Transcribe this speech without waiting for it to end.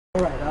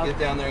All right, get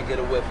down there and get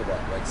a whiff of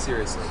that. Like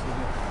seriously,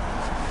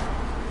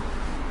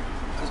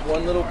 just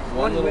one little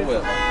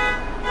whiff.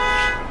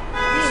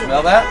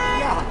 Smell that?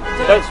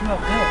 Yeah, it does smell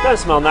good.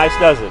 Doesn't smell nice,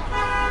 does it?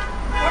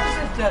 What does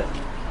it do?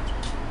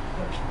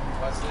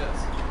 What's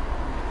this?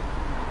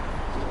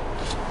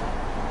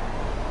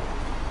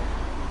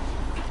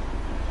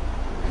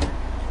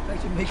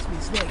 Actually makes me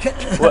sick.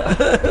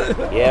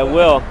 Yeah, it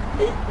will.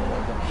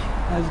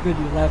 That's good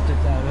you laughed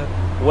at that, huh?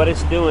 What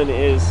it's doing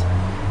is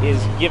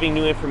giving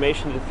new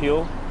information to the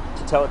fuel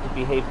to tell it to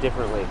behave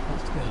differently.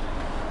 That's good.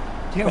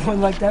 Do you have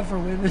one like that for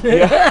women?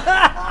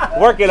 Yeah.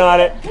 Working on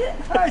it.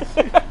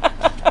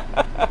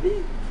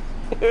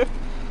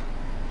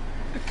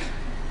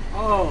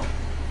 Oh.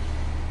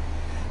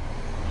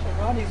 So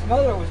Ronnie's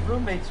mother was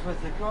roommates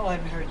with the girl I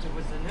married to,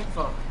 was the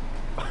nympho.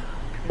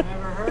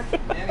 Remember her?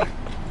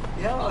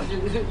 Yeah.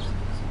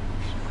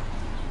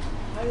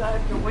 I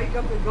have to wake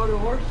up and go to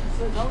work. She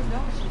says, oh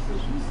no. She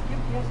says, you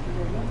skipped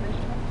yesterday. You'll make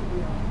up to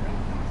me on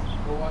breakfast.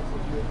 Go watch the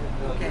fuel.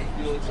 Okay.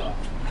 Fuel exhaust.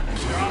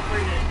 They're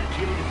operating at the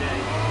fuel today.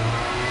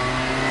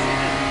 See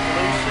that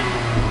pollution?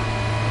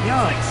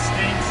 Yeah. Like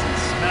stinks and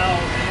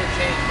smells.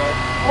 Interchange, bud.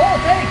 Oh,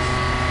 thanks.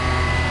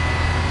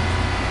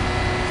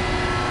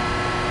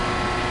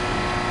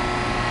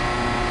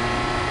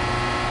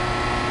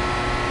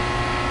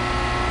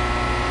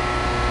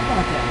 How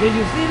about that? Did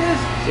you see this?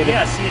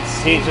 Yeah, see it's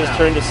See, steam it just now.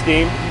 turned to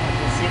steam.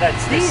 See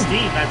that's the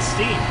steam. That's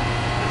steam.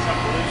 That's not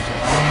pollution.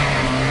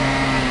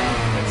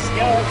 That's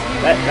steam.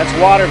 That's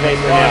water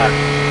vapor now.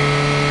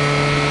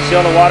 See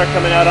all the water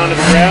coming out onto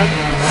the ground?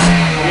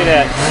 Look at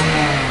that.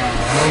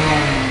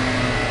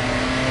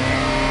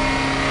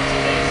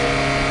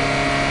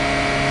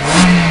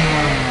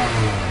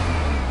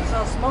 It's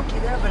all smoky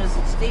there, but is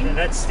it steam? And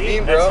that's steam.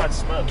 Steam, That's bro. not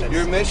smoke. That's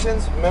Your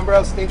emissions. Remember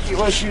how stinky it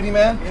was, Shooty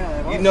man? Yeah,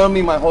 it was. You've known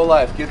me my whole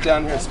life. Get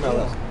down here and smell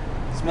it.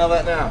 Smell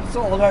that now.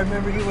 So old I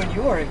remember you when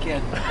you were a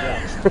kid.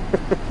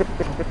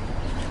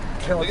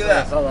 Look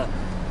at that.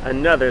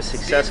 Another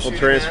successful Shooty, man.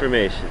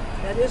 transformation.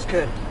 That is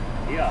good.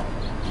 yeah.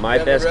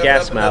 Rev it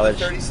up another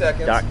 30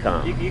 seconds.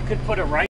 MyBestGasMileage.com. You could put it right.